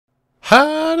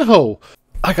Hello!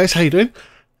 Hi guys, how you doing?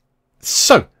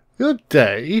 So, the other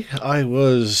day I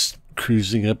was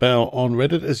cruising about on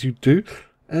Reddit, as you do,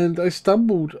 and I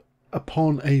stumbled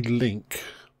upon a link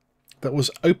that was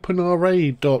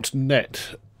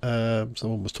OpenRA.net.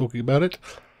 Someone was talking about it,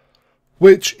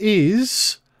 which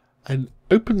is an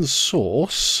open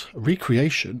source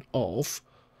recreation of,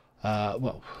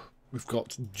 well, we've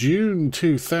got Dune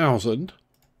 2000,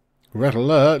 Red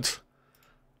Alert,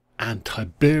 and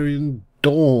Tiberian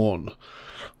Dawn,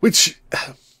 which,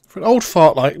 for an old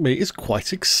fart like me, is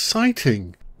quite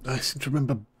exciting. I seem to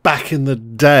remember back in the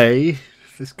day.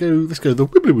 Let's go the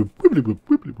wibbly whoop, wibbly whoop,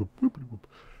 wibbly whoop, wibbly whoop.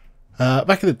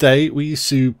 Back in the day, we used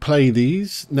to play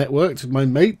these networked with my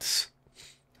mates,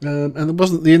 and there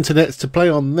wasn't the internet to play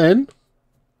on then.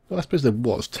 Well, I suppose there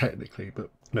was technically, but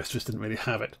most of us didn't really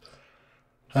have it.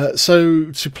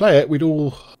 So to play it, we'd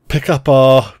all pick up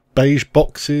our beige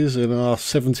boxes and our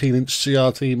 17-inch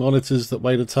CRT monitors that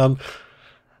weighed a ton,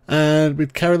 and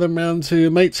we'd carry them around to a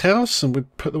mate's house, and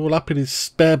we'd put them all up in his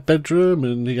spare bedroom,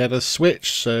 and he had a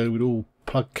switch, so we'd all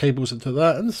plug cables into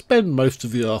that and spend most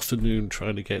of the afternoon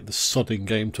trying to get the sodding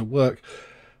game to work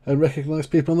and recognise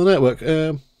people on the network.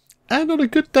 And on a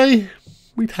good day,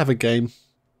 we'd have a game,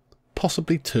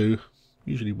 possibly two,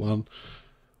 usually one,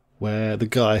 where the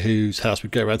guy whose house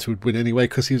we'd go around to would win anyway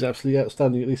because he was absolutely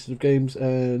outstanding at these sort of games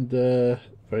and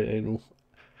very anal,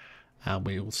 and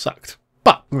we all sucked.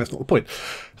 But that's not the point.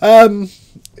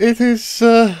 It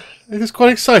is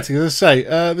quite exciting, as I say.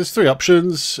 There's three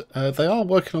options. They are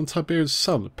working on Tiberian's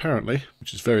Sun, apparently,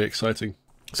 which is very exciting.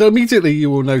 So immediately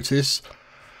you will notice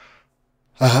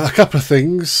a couple of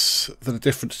things that are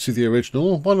different to the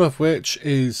original, one of which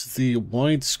is the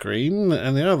widescreen,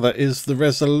 and the other is the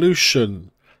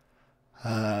resolution.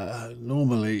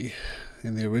 Normally,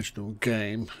 in the original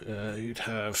game, you'd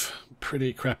have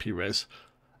pretty crappy res.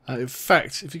 In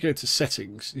fact, if you go to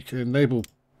settings, you can enable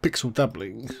pixel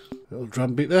doubling. Little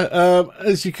drum beat there.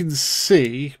 As you can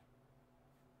see,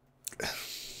 you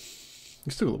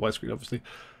still got the widescreen, obviously.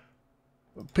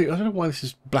 I don't know why this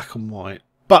is black and white,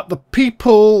 but the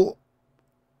people,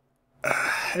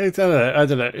 I don't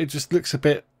know. It just looks a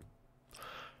bit.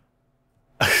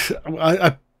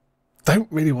 I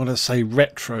don't really want to say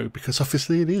retro because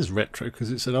obviously it is retro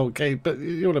because it's an old game, but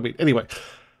you know what I mean. Anyway,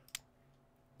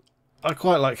 I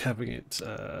quite like having it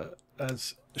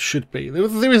as should be. There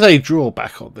is a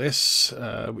drawback on this,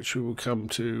 which we will come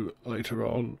to later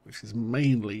on, which is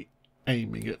mainly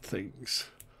aiming at things,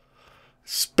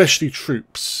 especially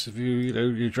troops. If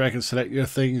you drag and select your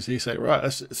things, and you say, right,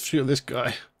 let's shoot at this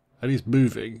guy, and he's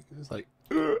moving. It's like,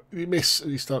 you miss,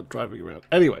 and you start driving around.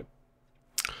 Anyway.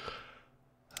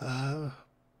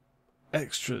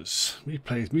 Extras,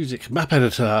 replays, music, map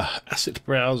editor, asset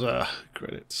browser,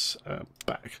 credits,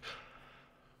 back.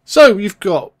 So you've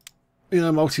got,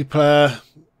 multiplayer.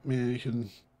 You can.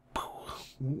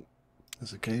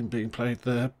 There's a game being played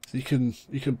there. You can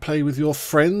play with your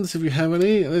friends if you have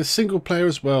any. There's single player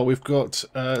as well. We've got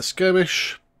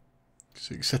skirmish,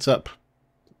 so you can set up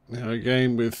a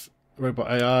game with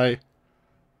robot AI.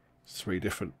 3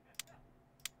 different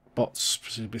bots,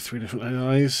 presumably 3 different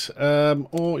AIs,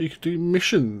 or you could do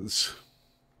missions.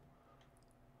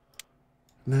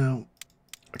 Now,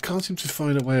 I can't seem to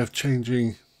find a way of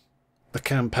changing the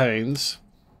campaigns,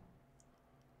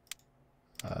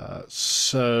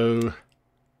 so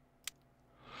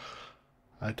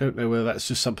I don't know whether that's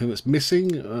just something that's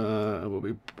missing and will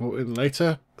be brought in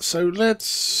later. So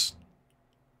let's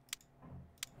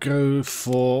go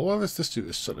for, well, let's just do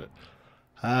this on it.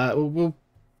 We'll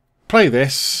play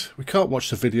this. We can't watch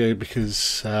the video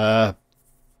because I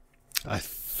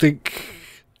think,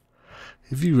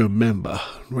 if you remember,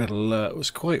 Red Alert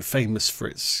was quite famous for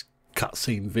its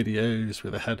cutscene videos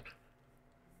where they had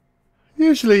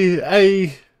usually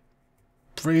a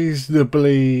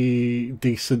reasonably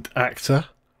decent actor,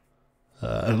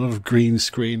 a lot of green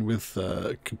screen with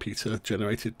computer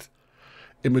generated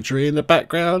imagery in the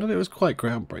background, and it was quite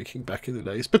groundbreaking back in the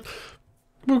days. But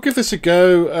we'll give this a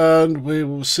go and we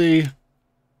will see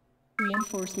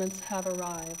reinforcements have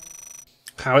arrived.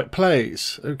 How it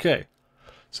plays. Okay,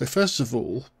 so first of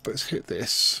all, let's hit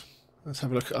this. Let's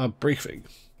have a look at our briefing.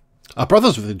 Our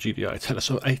brothers within GDI tell us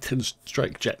of A-10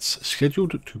 strike jets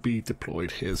scheduled to be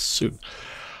deployed here soon.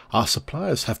 Our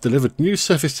suppliers have delivered new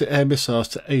surface-to-air missiles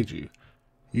to aid you.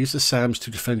 Use the SAMs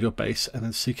to defend your base and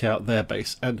then seek out their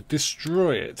base and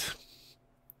destroy it.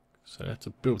 So I have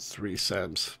to build 3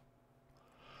 SAMs.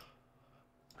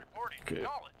 Good.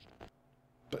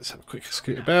 Let's have a quick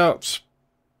scoot about.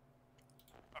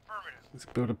 Let's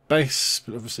build a base,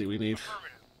 but obviously we need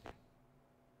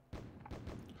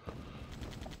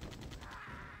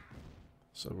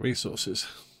So resources.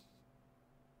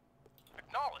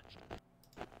 Acknowledged.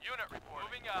 Unit report.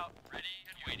 Moving out. Ready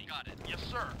and waiting. Got it. Yes,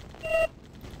 sir.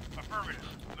 Affirmative.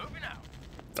 Moving out.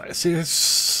 I see a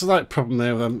slight problem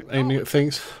there with aiming at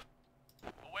things.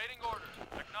 Awaiting orders.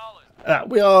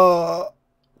 Acknowledged. We are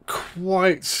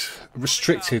quite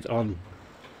restricted on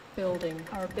Building.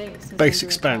 Our base is base under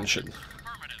expansion.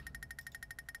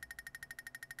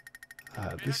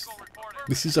 Affirmative.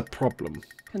 This is a problem.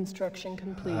 attack. Construction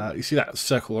complete. You see that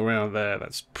circle around there?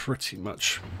 That's pretty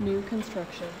much New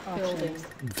construction. Building.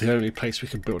 the only place we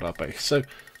can build our base. So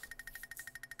Reporting.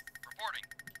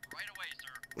 Right away,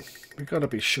 sir. we've got to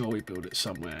be sure we build it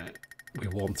somewhere we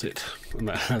want it, and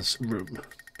that has room.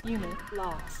 Unit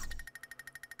lost.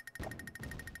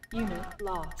 Unit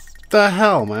lost. The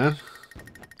hell, man!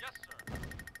 Yes, sir.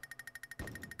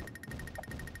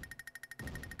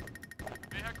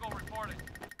 Vehicle reporting.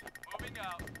 Moving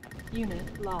out.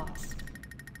 Unit lost.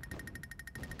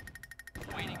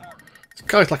 Awaiting orders. This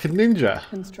guy's like a ninja.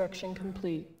 Construction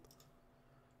complete.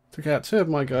 Took out 2 of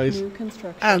my guys. New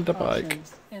construction and a bike.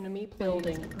 options. Enemy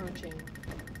building approaching.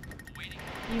 Awaiting.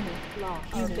 Unit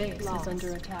lost. Our base is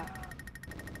under attack.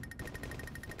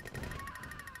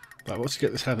 Right, once you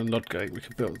get this hand and nod going, we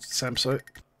can build SAM site.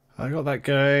 I got that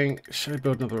going. Shall we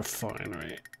build another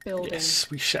refinery? Building. Yes,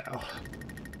 we shall.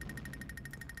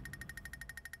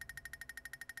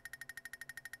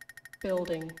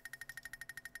 Building.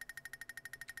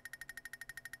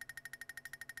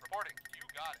 Reporting. You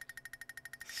got it.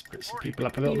 Split some people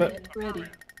up a little bit. Unit ready. Yes,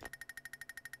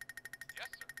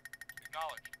 sir.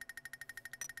 Acknowledged.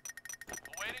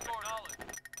 Awaiting order.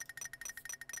 Acknowledged.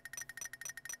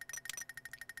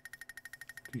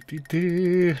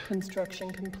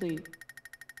 Construction complete.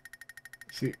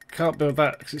 See, can't build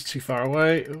that because it's too far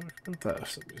away. Oh, I can build that for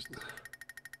some reason.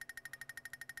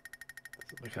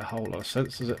 Doesn't make a whole lot of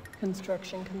sense, does it?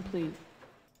 Construction complete.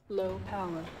 Low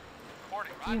power.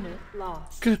 Reporting. Right. Unit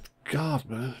lost. Good God,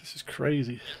 man, this is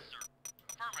crazy.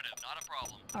 Affirmative. Not a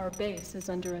problem. Our base is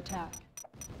under attack.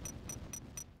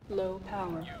 Low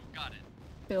power. You got it.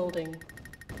 Building.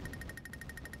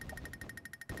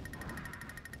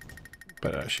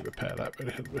 Better actually repair that,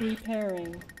 really, hadn't we? Repairing.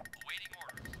 Awaiting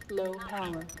orders. Low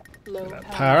power. Low That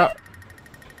power. power up.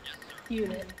 Yes, sir.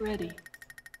 Unit ready.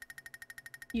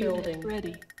 Building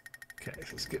ready. Okay, so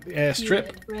let's get the airstrip.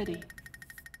 Unit ready.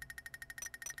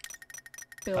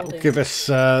 That will Building. give us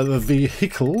the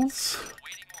vehicles.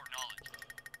 Awaiting order. Knowledge.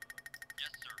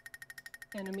 Yes, sir.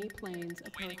 Enemy planes Waiting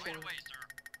approaching. right away,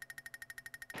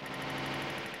 sir.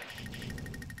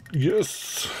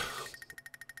 Yes.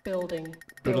 Building.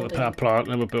 Build another power plant,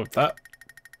 then we'll build that.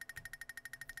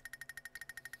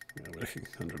 Yeah, we're looking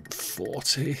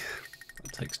 140.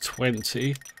 That takes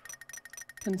 20.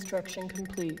 Construction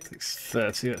complete. Takes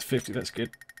 30. That's 50. That's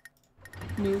good.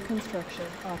 New construction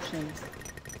options.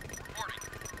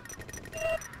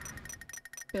 Reporting.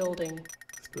 Building.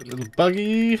 Let's build a little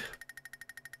buggy.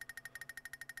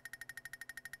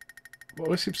 What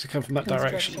always seems to come from that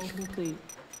direction? Construction complete.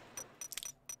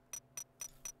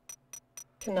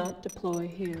 Cannot deploy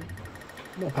here.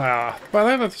 More power. Well,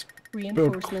 then let's build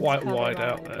Reinforcements quite have wide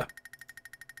out arrived. there.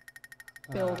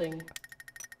 Building.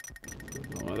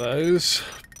 One of those.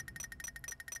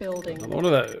 Building. Another one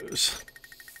of those.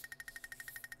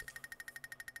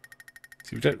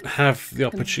 So we don't have the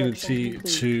opportunity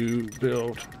to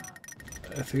build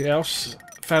anything else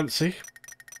fancy.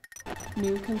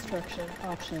 New construction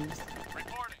options.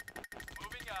 Reporting.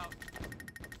 Moving out.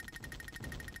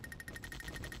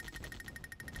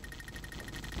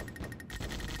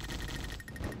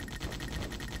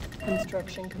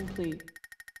 Construction complete.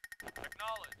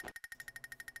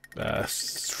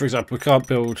 Acknowledged. For example, we can't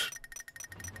build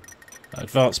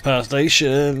advanced power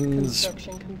stations.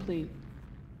 Construction complete.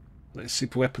 There's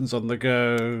super weapons on the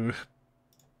go.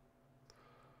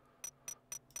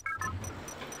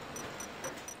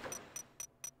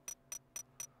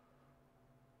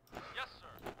 Yes, sir.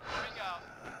 Moving out.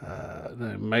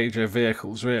 No major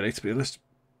vehicles, really, to be honest.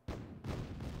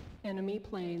 Enemy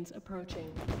planes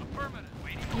approaching. Affirmative.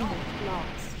 Waiting. Unit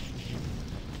lost.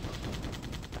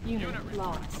 Unit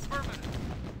lost. Affirmative.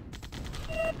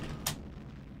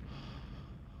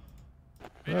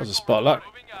 That was a spotlight.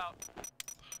 Moving out.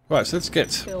 Right, so let's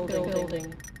get. Building.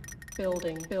 Building.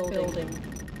 Building. Moving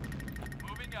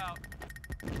out.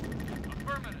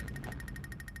 Affirmative.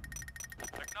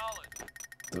 Acknowledged.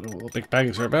 Don't know what the big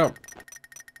bangs are about.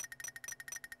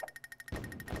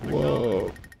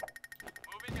 Whoa.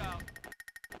 Moving out.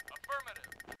 Affirmative.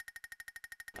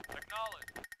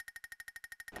 Acknowledged.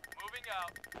 Moving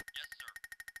out. Yes, sir.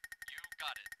 You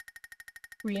got it.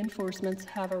 Reinforcements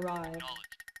have arrived.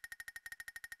 Acknowledged.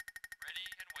 Ready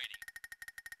and waiting.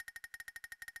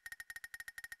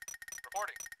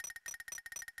 Reporting.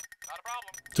 Not a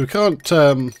problem. So we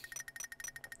can't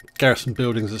garrison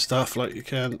buildings and stuff like you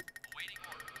can Awaiting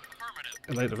orders. Affirmative.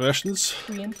 in later versions.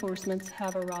 Reinforcements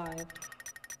have arrived.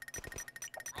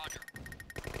 Roger.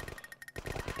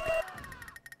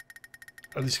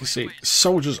 And as you can see,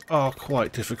 soldiers are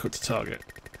quite difficult to target.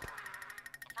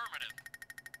 Affirmative.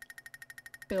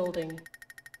 Building.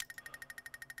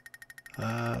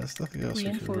 There's nothing else we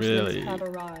can Reinforcements really have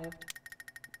arrived.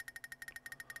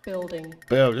 Building.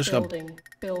 build. Just go Building.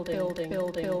 Building. Building.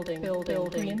 Building.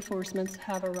 Building. Reinforcements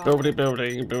have arrived.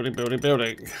 building.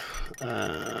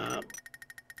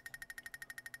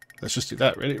 Let's just do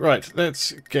that, really. Right,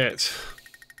 let's get...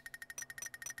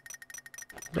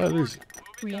 Did I lose,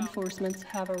 Reinforcements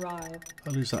have arrived. I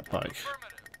lose that bike.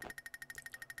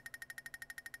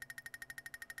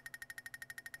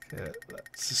 Yeah,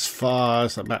 that's as far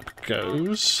as the map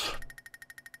goes.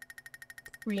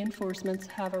 Reinforcements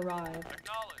have arrived. Acknowledge.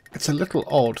 It's a little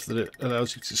odd that it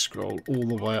allows you to scroll all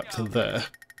the way up to there.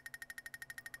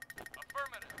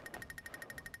 Affirmative.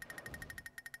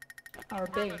 Our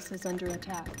base is under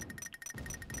attack.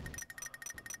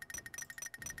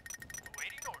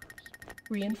 Awaiting orders.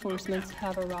 Reinforcements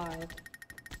have arrived.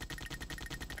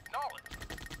 Acknowledge.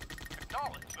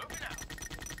 Acknowledge. Moving out.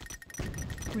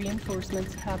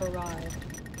 Reinforcements have arrived.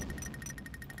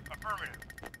 Affirmative.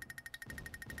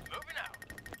 Moving out.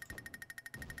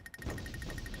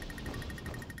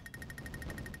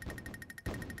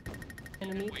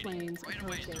 Enemy planes Right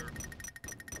away, approaching. sir.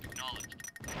 Acknowledged.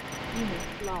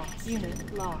 Unit lost.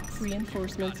 Unit lost.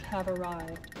 Reinforcements have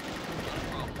arrived. Not a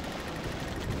problem.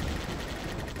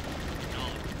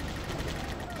 Acknowledged.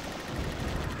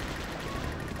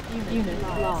 Unit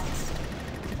lost.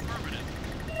 Affirmative.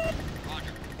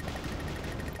 Roger.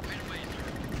 Right away, sir.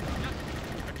 Yes.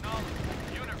 Acknowledged.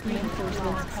 Unit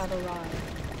Reinforcements have arrived.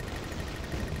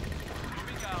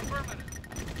 moving out. Affirmative.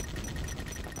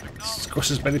 Acknowledged.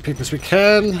 Squash as many people as we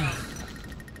can.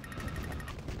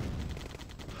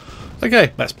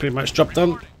 Okay, that's pretty much job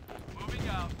done. Reporting. Moving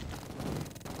out.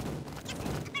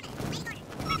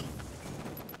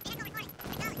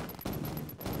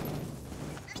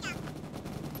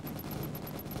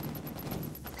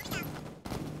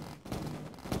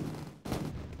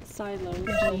 Silo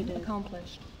mission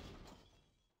accomplished.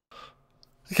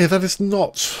 Okay, that is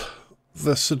not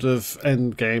the sort of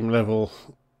end game level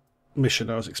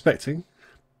mission I was expecting.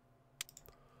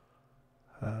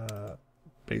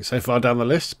 Being so far down the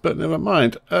list, but never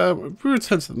mind. We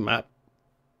return to the map.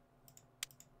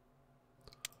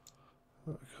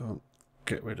 I can't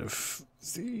get rid of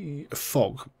the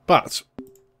fog, but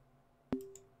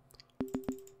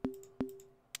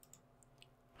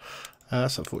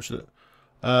that's unfortunate.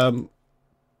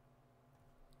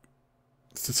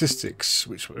 Statistics,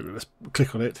 which let's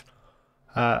click on it.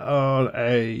 On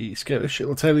a skirmish, it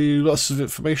will tell you lots of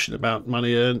information about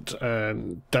money earned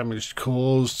and damage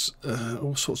caused,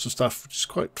 all sorts of stuff, which is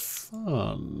quite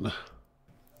fun.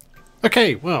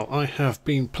 Okay, well, I have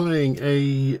been playing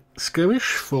a skirmish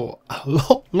for a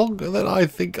lot longer than I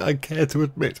think I care to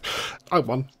admit. I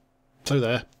won, so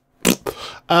there.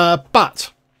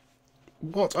 But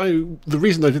the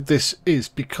reason I did this is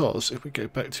because if we go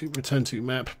back to return to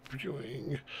map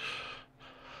viewing.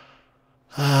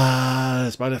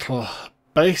 There's my little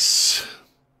base.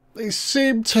 They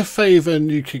seem to favour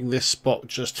nuking this spot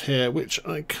just here, which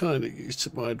I kind of used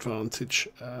to my advantage.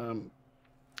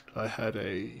 I had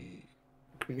a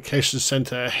communications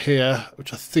centre here,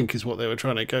 which I think is what they were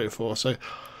trying to go for, so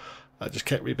I just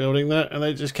kept rebuilding that, and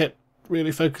they just kept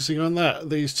really focusing on that.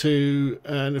 These two,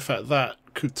 and in fact that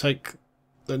could take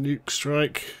the nuke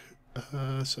strike.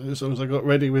 So as long as I got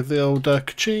ready with the old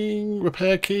ka-ching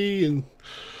repair key and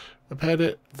repaired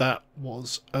it, that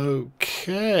was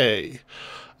okay.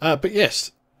 But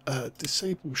yes,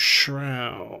 disable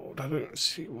shroud. I don't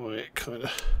see why it kind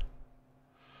of...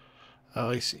 Oh,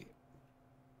 I see.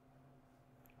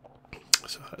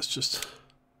 So that's just...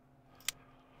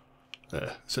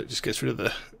 so it just gets rid of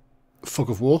the fog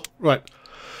of war. Right.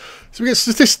 So we get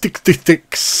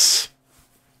statistics.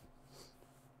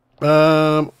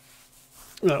 Now,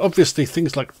 obviously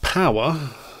things like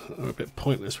power are a bit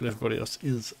pointless when everybody else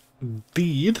is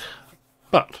indeed,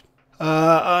 but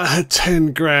I had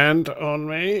 10 grand on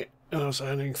me and I was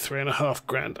earning 3.5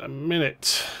 grand a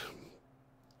minute.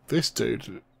 This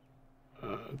dude,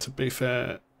 to be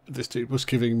fair, this dude was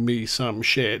giving me some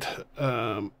shit.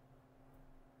 He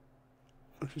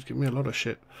was giving me a lot of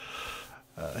shit.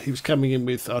 He was coming in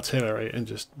with artillery and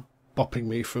just bopping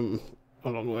me from a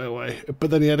long way away,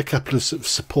 but then he had a couple of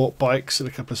support bikes and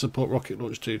a couple of support rocket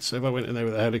launch dudes, so if I went in there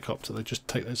with a helicopter they'd just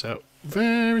take those out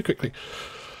very quickly.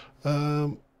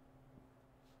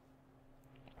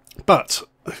 But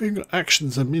I think we've got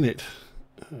actions a minute,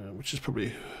 which is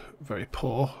probably very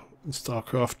poor in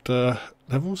StarCraft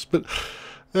levels. But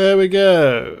there we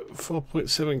go,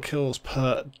 4.7 kills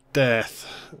per death.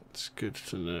 That's good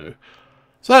to know.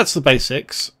 So that's the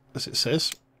basics, as it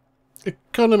says.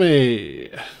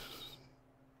 Economy.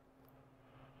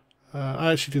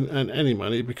 I actually didn't earn any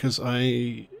money because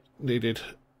I needed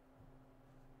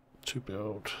to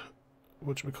build,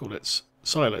 what do we call it,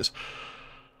 silos.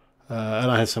 And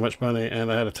I had so much money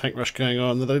and I had a tank rush going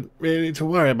on that I didn't really need to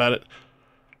worry about it.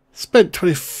 Spent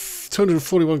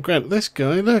 241 grand. This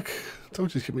guy, look,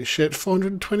 don't just give me shit.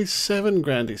 427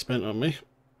 grand he spent on me.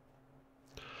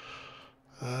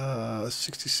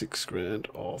 66 grand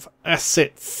of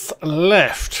assets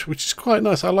left, which is quite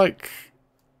nice. I like,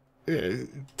 yeah, it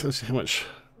tells you how much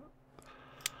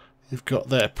you've got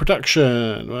there.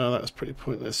 Production, well, that's pretty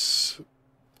pointless.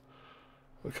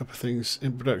 A couple of things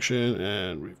in production,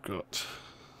 and we've got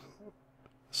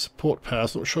support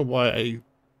powers. Not sure why a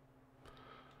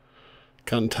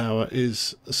gun tower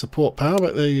is a support power,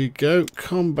 but there you go.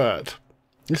 Combat.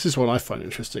 This is what I find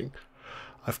interesting.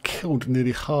 I've killed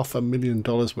nearly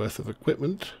 $500,000 worth of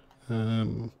equipment.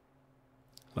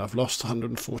 I've lost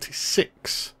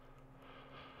 146,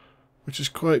 which is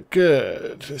quite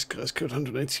good. This guy's killed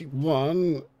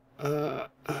 181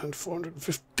 and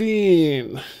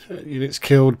 415 units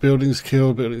killed, buildings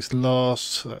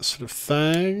lost, that sort of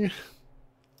thing.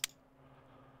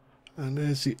 And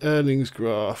there's the earnings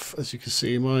graph. As you can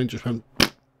see, mine just went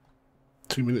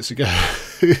 2 minutes ago.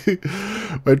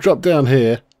 I dropped down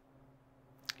here.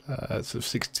 Sort of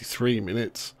 63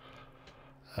 minutes,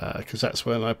 because that's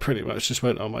when I pretty much just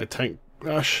went on my tank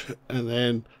rush and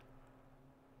then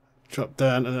dropped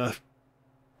down, and I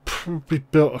probably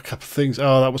built a couple of things.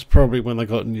 Oh, that was probably when I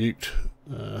got nuked.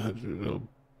 Had a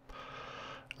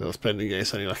little spending. Yeah,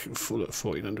 it's only like full at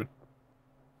 1400.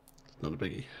 Not a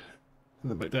biggie.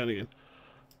 And then back down again.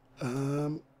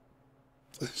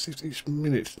 60 each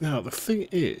minute. Now the thing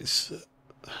is,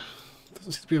 there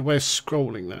doesn't seem to be a way of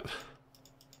scrolling that.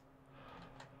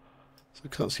 I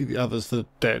can't see the others that are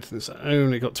dead. It's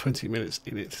only got 20 minutes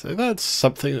in it. So that's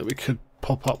something that we could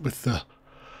pop up with the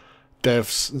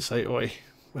devs and say, oi,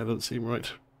 that doesn't seem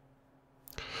right.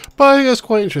 But I think that's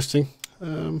quite interesting.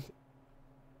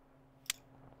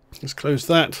 Let's close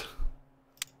that.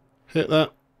 Hit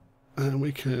that. And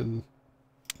we can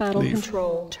Battle leave.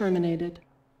 control terminated.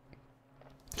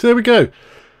 So there we go.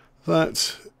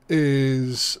 That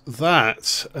is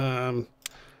that. And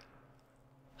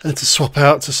to swap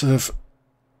out to sort of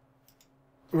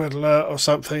red alert or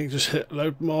something, just hit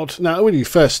load mod. Now when you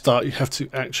first start you have to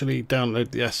actually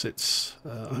download the assets.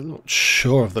 I'm not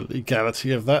sure of the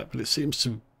legality of that, but it seems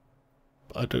to,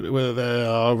 I don't know whether they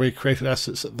are recreated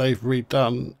assets that they've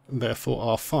redone and therefore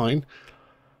are fine.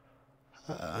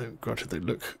 Granted they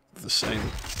look the same.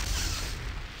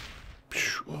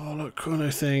 Oh look,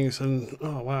 chrono things, and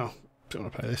oh wow, don't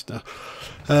want to play this now.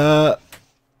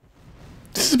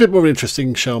 This is a bit more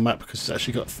interesting shell map because it's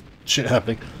actually got shit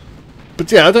happening. But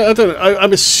yeah, I don't know.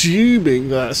 I'm assuming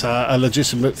that's a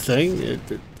legitimate thing. It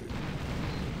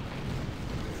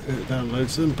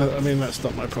downloads them, but I mean that's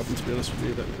not my problem, to be honest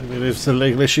with you. I mean, if it's a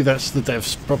legal issue, that's the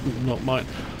dev's problem, not mine,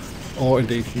 or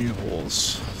indeed yours.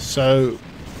 So,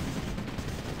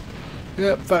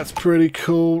 yep, that's pretty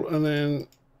cool. And then,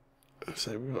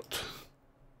 so we've got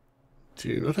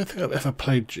Dune. I don't think I've ever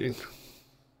played Dune.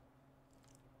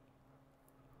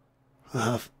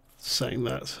 Saying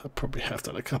that, I probably have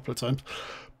done a couple of times.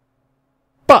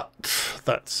 But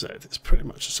that said, it's pretty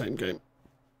much the same game.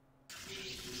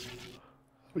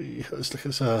 Let's look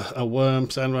at a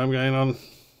sandworm going on in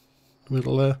the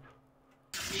middle there.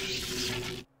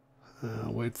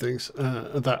 Weird things.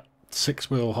 That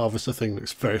 6-wheel harvester thing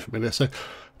looks very familiar, so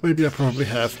maybe I probably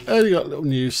have. Only got a little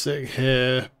news thing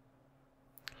here.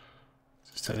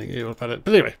 Telling you all about it.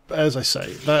 But anyway, as I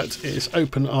say, that is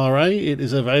OpenRA. It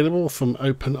is available from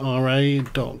openra.net.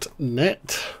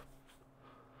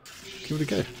 Give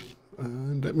it a go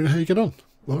and let me know how you get on.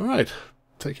 Alright,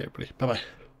 take care everybody. Bye bye.